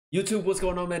YouTube, what's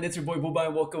going on, man? It's your boy Booba,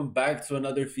 and welcome back to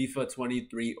another FIFA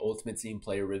 23 Ultimate Team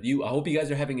player review. I hope you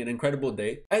guys are having an incredible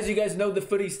day. As you guys know, the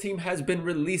Futties team has been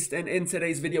released, and in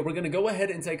today's video, we're going to go ahead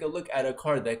and take a look at a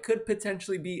card that could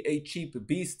potentially be a cheap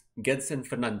beast, Gedson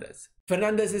Fernandes.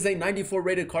 Fernandes is a 94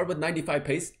 rated card with 95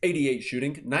 pace, 88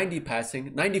 shooting, 90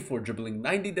 passing, 94 dribbling,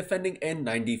 90 defending, and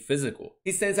 90 physical.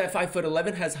 He stands at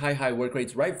 5'11", has high work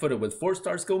rates, right footed with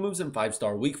 4-star skill moves and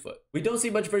 5-star weak foot. We don't see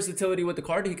much versatility with the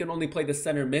card. He can only play the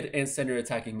center mid and center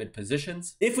attacking mid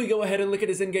positions. If we go ahead and look at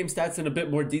his in-game stats in a bit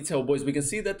more detail, boys, we can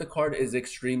see that the card is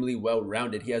extremely well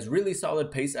rounded. He has really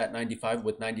solid pace at 95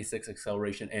 with 96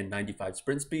 acceleration and 95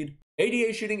 sprint speed.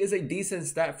 88 shooting is a decent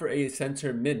stat for a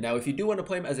center mid. Now, if you do want to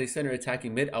play him as a center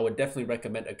attacking mid, I would definitely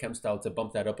recommend a chem style to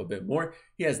bump that up a bit more.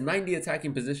 He has 90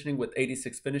 attacking positioning with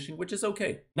 86 finishing, which is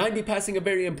okay. 90 passing, a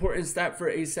very important stat for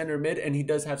a center mid, and he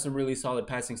does have some really solid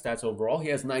passing stats overall. He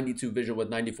has 92 vision with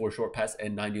 94 short pass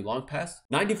and 90 long pass.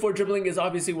 94 dribbling is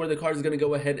obviously where the card is going to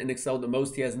go ahead and excel the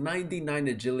most. He has 99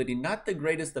 agility, not the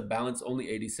greatest of balance, only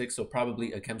 86, so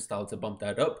probably a chem style to bump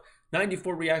that up.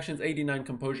 94 reactions, 89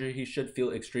 composure. He should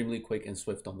feel extremely quick and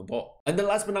swift on the ball. And then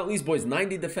last but not least, boys,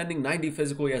 90 defending, 90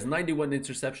 physical. He has 91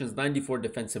 interceptions, 94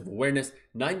 defensive awareness,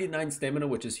 99 stamina,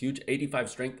 which is huge, 85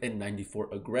 strength, and 94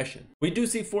 aggression. We do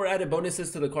see 4 added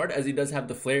bonuses to the card, as he does have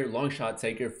the flair, long shot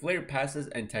taker, flair passes,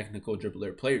 and technical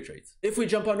dribbler player traits. If we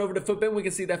jump on over to Footbin, we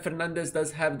can see that Fernandes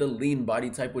does have the lean body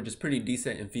type, which is pretty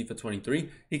decent in FIFA 23.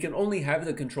 He can only have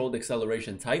the controlled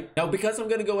acceleration type. Now, because I'm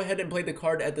going to go ahead and play the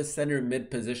card at the center mid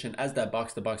position as that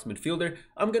box-to-box midfielder,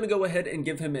 I'm going to go ahead and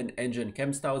give him an engine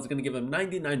chem style. It's going to give him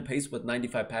 99 pace with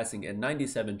 95 passing and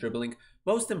 97 dribbling,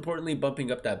 most importantly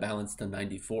bumping up that balance to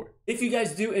 94. If you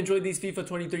guys do enjoy these FIFA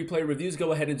 23 player reviews,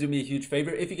 go ahead and do me a huge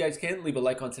favor. If you guys can, leave a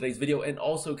like on today's video and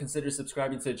also consider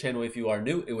subscribing to the channel if you are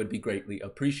new. It would be greatly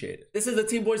appreciated. This is the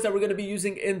team, boys, that we're going to be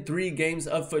using in 3 games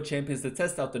of Foot Champions to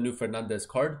test out the new Fernandes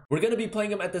card. We're going to be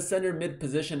playing him at the center mid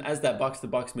position as that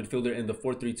box-to-box midfielder in the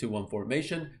 4-3-2-1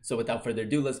 formation. So without further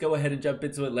ado, let's go ahead and jump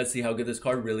into it. Let's see how good this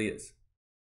card really is.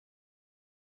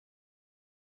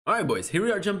 Alright, boys, here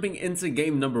we are jumping into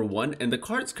game number 1, and the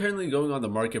card's currently going on the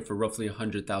market for roughly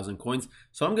 100,000 coins.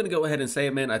 So I'm going to go ahead and say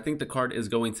it, man. I think the card is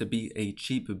going to be a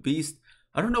cheap beast.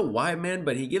 I don't know why, man,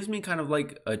 but he gives me kind of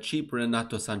like a cheap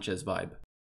Renato Sanchez vibe.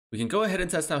 We can go ahead and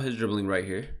test out his dribbling right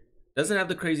here. Doesn't have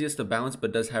the craziest of balance,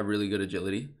 but does have really good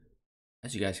agility.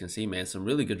 As you guys can see, man, some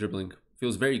really good dribbling.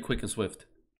 Feels very quick and swift.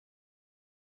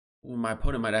 Ooh, my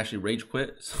opponent might actually rage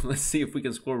quit, so let's see if we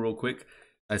can score real quick.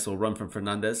 Nice little run from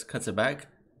Fernandes, cuts it back.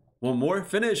 One more,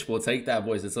 finish. We'll take that,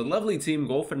 boys. It's a lovely team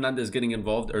goal. Fernandes getting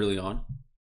involved early on.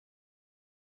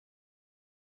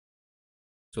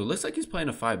 So it looks like he's playing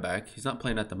a 5-back. He's not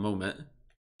playing at the moment.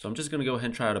 So I'm just going to go ahead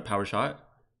and try out a power shot.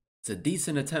 It's a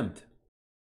decent attempt.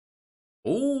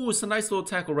 Oh, it's a nice little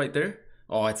tackle right there.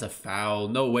 Oh, it's a foul.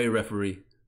 No way, referee.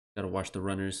 Gotta watch the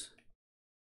runners.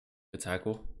 Good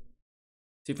tackle.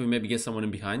 See if we maybe get someone in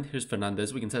behind. Here's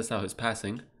Fernandes. We can test out his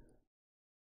passing.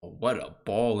 Oh, what a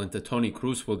ball into Toni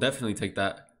Kroos. We'll definitely take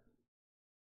that.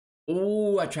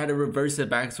 Oh, I tried to reverse it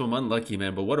back, so I'm unlucky,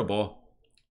 man. But what a ball.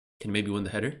 Can maybe win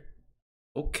the header.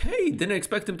 Okay, didn't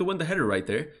expect him to win the header right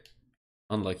there.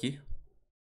 Unlucky.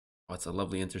 Oh, it's a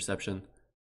lovely interception.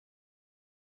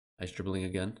 Nice dribbling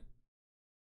again.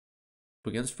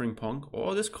 Against Frimpong.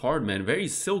 Oh, this card, man. Very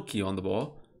silky on the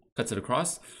ball. Cuts it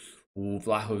across. Ooh,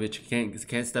 Vlahovic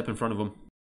can't step in front of him.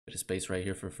 Bit of space right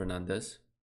here for Fernandes.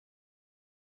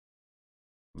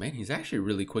 Man, he's actually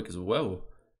really quick as well.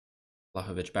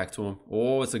 Vlahovic back to him.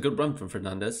 Oh, it's a good run from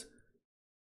Fernandes.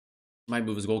 Might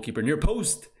move his goalkeeper near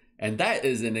post. And that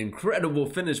is an incredible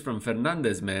finish from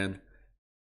Fernandes, man.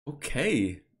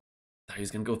 Okay. Thought he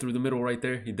was going to go through the middle right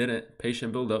there. He didn't.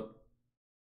 Patient build up.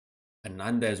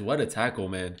 Fernandes, what a tackle,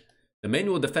 man. The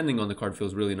manual defending on the card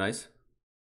feels really nice.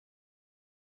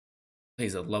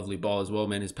 Plays a lovely ball as well,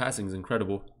 man. His passing is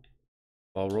incredible.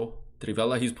 Ball roll.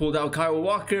 Trivela, he's pulled out Kyle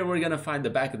Walker, and we're going to find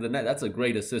the back of the net. That's a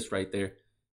great assist right there.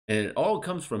 And it all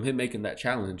comes from him making that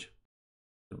challenge.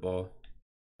 Good ball.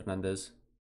 Fernandes.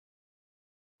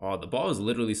 Oh, the ball is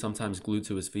literally sometimes glued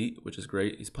to his feet, which is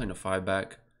great. He's playing a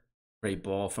 5-back. Great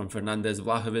ball from Fernandes.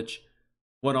 Vlahovic.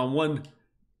 One-on-one.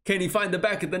 Can he find the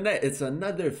back of the net? It's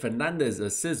another Fernandes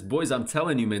assist. Boys, I'm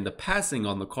telling you, man, the passing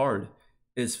on the card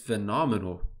is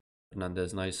phenomenal.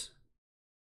 Fernandes, nice.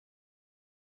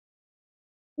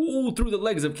 Ooh, through the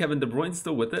legs of Kevin De Bruyne,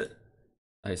 still with it.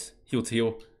 Nice. Heel to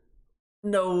heel.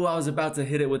 No, I was about to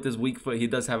hit it with his weak foot. He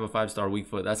does have a 5-star weak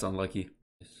foot. That's unlucky.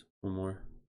 One more.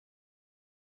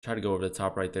 Try to go over the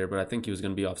top right there, but I think he was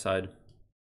going to be offside.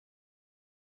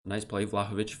 Nice play,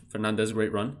 Vlahovic. Fernandes,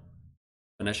 great run.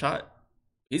 Finesse shot.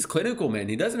 He's clinical, man.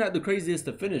 He doesn't have the craziest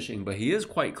of finishing, but he is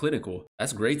quite clinical.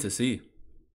 That's great to see.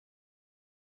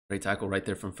 Great tackle right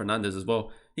there from Fernandes as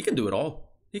well. He can do it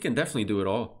all. He can definitely do it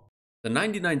all. The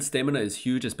 99 stamina is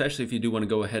huge, especially if you do want to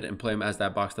go ahead and play him as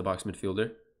that box-to-box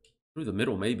midfielder. Through the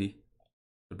middle, maybe.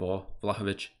 Good ball.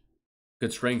 Vlahovic.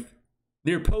 Good strength.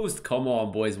 Near post. Come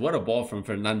on, boys. What a ball from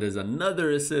Fernandes.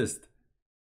 Another assist.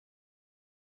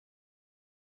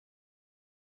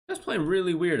 Just playing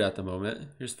really weird at the moment.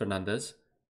 Here's Fernandes.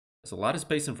 There's a lot of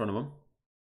space in front of him.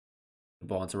 The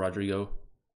ball into Rodrigo.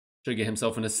 Should get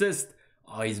himself an assist.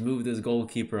 Oh, he's moved his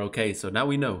goalkeeper. Okay, so now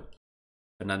we know.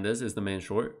 Fernandes is the man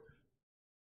short.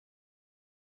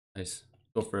 Nice.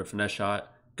 Go for a finesse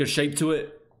shot. Good shape to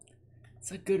it.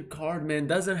 It's a good card, man.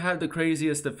 Doesn't have the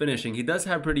craziest of finishing. He does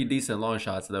have pretty decent long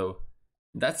shots, though.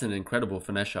 That's an incredible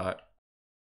finesse shot.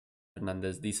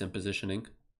 Fernandes, decent positioning.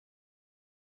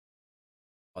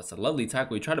 Oh, it's a lovely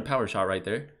tackle. He tried a power shot right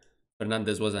there.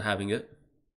 Fernandes wasn't having it.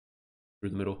 Through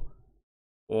the middle.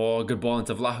 Oh, good ball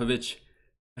into Vlahovic.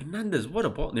 Fernandes, what a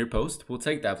ball. Near post. We'll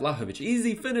take that. Vlahovic,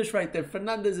 easy finish right there.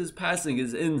 Fernandes' passing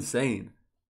is insane.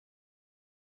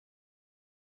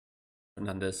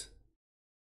 Fernandes.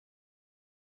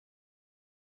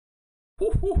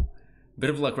 Woo-hoo. Bit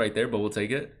of luck right there, but we'll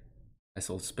take it. Nice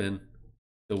little spin.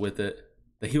 Still with it.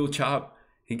 The heel chop.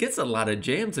 He gets a lot of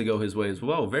jam to go his way as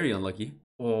well. Very unlucky.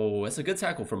 Oh, that's a good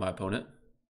tackle for my opponent.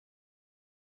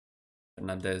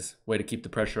 Fernandes. Way to keep the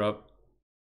pressure up.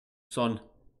 Son.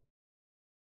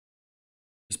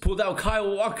 He's pulled out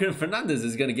Kyle Walker, and Fernandes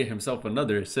is going to get himself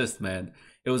another assist, man.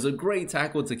 It was a great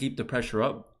tackle to keep the pressure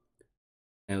up.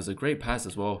 And it was a great pass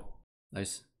as well.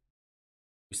 Nice.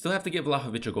 We still have to give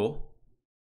Vlahovic a goal.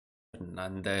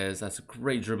 Fernandes, that's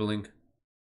great dribbling.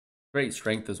 Great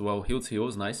strength as well. Heel to heel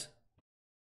is nice.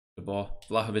 Good ball.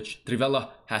 Vlahovic.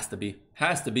 Trivela. Has to be.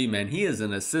 Has to be, man. He is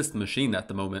an assist machine at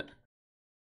the moment.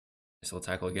 Nice little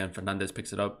tackle again. Fernandes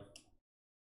picks it up.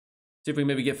 See if we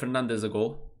maybe get Fernandes a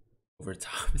goal. Over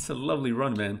top. It's a lovely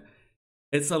run, man.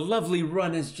 It's a lovely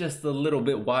run. It's just a little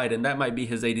bit wide, and that might be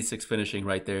his 86 finishing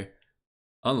right there.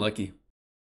 Unlucky.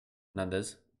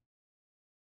 Fernandes.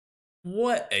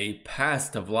 What a pass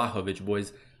to Vlahovic,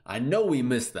 boys. I know we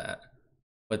missed that,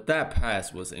 but that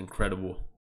pass was incredible.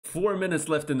 4 minutes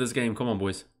left in this game. Come on,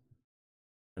 boys.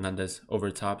 Fernandes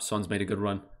over top. Son's made a good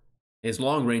run. His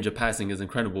long range of passing is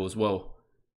incredible as well.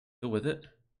 Still with it.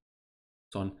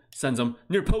 Son sends him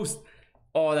near post.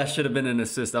 Oh, that should have been an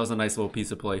assist. That was a nice little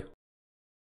piece of play.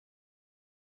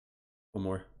 One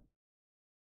more.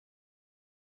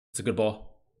 It's a good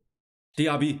ball.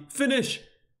 Diaby, finish.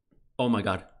 Oh my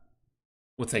God.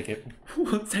 We'll take it.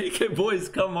 We'll take it, boys.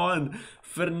 Come on.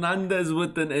 Fernandes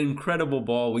with an incredible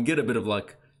ball. We get a bit of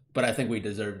luck, but I think we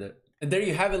deserved it. And there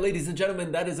you have it, ladies and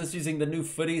gentlemen. That is us using the new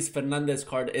Futties Fernandes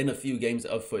card in a few games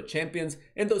of Foot Champions.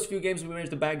 In those few games, we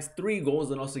managed to bag 3 goals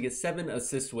and also get 7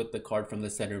 assists with the card from the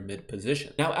center mid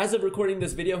position. Now, as of recording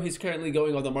this video, he's currently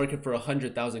going on the market for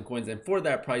 100,000 coins. And for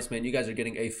that price, man, you guys are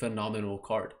getting a phenomenal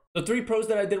card. The 3 pros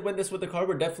that I did win this with the card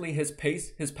were definitely his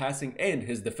pace, his passing, and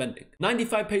his defending.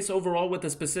 95 pace overall with a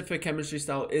specific chemistry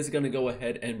style is going to go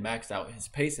ahead and max out his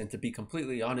pace. And to be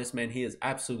completely honest, man, he is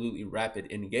absolutely rapid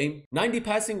in game. 90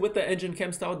 passing with the engine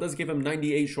chem style does give him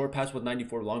 98 short pass with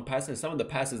 94 long pass. And some of the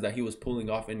passes that he was pulling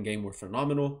off in game were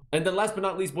phenomenal. And then last but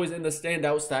not least, boys, in the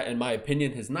standout stat, in my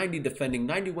opinion, his 90 defending,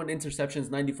 91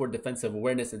 interceptions, 94 defensive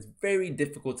awareness. It's very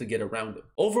difficult to get around him.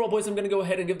 Overall, boys, I'm going to go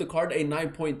ahead and give the card a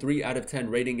 9.3 out of 10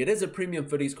 rating. It is a premium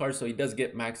Futties card, so he does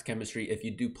get max chemistry if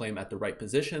you do play him at the right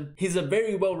position. He's a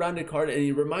very well-rounded card, and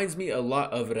he reminds me a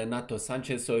lot of Renato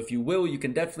Sanchez, so if you will, you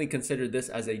can definitely consider this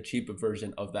as a cheap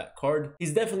version of that card.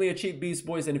 He's definitely a cheap beast,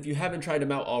 boys, and if you haven't tried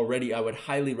him out already, I would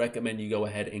highly recommend you go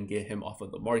ahead and get him off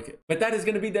of the market. But that is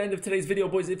going to be the end of today's video,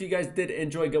 boys. If you guys did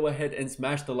enjoy, go ahead and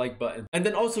smash the like button, and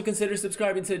then also consider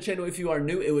subscribing to the channel if you are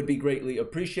new. It would be greatly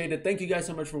appreciated. Thank you guys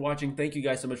so much for watching. Thank you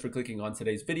guys so much for clicking on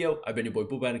today's video. I've been your boy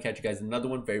Booba, and I'll catch you guys in another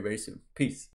one very, very soon. Peace.